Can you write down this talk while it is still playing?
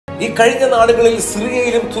ഈ കഴിഞ്ഞ നാളുകളിൽ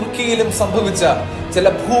സിറിയയിലും തുർക്കിയിലും സംഭവിച്ച ചില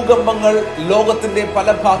ഭൂകമ്പങ്ങൾ ലോകത്തിന്റെ പല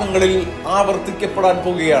ഭാഗങ്ങളിൽ ആവർത്തിക്കപ്പെടാൻ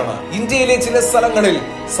പോകുകയാണ്. ഇന്ത്യയിലെ ചില സ്ഥലങ്ങളിൽ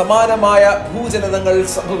സമാനമായ ഭൂചലനങ്ങൾ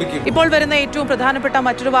സംഭവിക്കും. ഇപ്പോൾ വരുന്ന ഏറ്റവും പ്രധാനപ്പെട്ട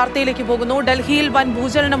മറ്റൊരു വാർത്തയിലേക്ക് പോകുന്നു. ഡൽഹിയിൽ വൻ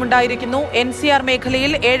ഭൂചലനം ഉണ്ടായിരിക്കുന്നു. NCR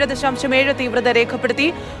മേഖലയിൽ 7.7 തീവ്രത രേഖപ്പെടുത്തി.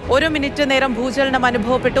 1 മിനിറ്റ് നേരം ഭൂചലനം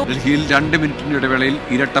അനുഭവപ്പെട്ടു. ഡൽഹിയിൽ 2 മിനിറ്റിന്റെ ഇടവേളയിൽ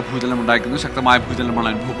ഇരട്ട ഭൂചലനം ഉണ്ടായിരിക്കുന്നു. ശക്തമായ ഭൂചലനമാണ്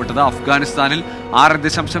അനുഭവപ്പെട്ടത്. അഫ്ഗാനിസ്ഥാനിൽ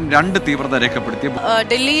 6.2 തീവ്രത രേഖപ്പെടുത്തി.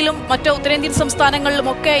 ഡൽഹിയിലും മറ്റ് ഉത്തരേന്ത്യൻ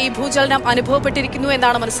സംസ്ഥാനങ്ങളിലുമൊക്കെ ഈ ഭൂചലനം അനുഭവപ്പെട്ടിരിക്കുന്നു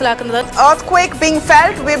എന്നാണ് മനസ്സിലാക്കുന്നത്. Earthquake being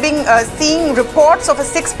felt. We're being seeing reports of a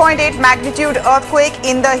 6.8 magnitude earthquake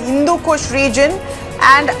in the Hindu Kush region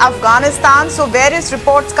and Afghanistan. So various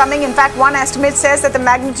reports coming. In fact, one estimate says that the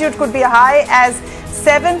magnitude could be high as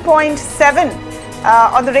 7.7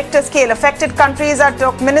 on the Richter scale. Affected countries are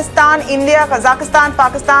Turkmenistan, India, Kazakhstan,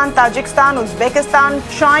 Pakistan, Tajikistan, Uzbekistan,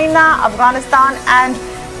 China, Afghanistan and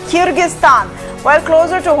Kyrgyzstan. While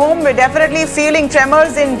closer to home, we're definitely feeling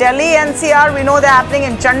tremors in Delhi NCR. We know they're happening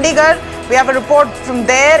in Chandigarh. We have a report from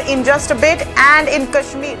there in just a bit, and in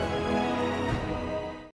Kashmir.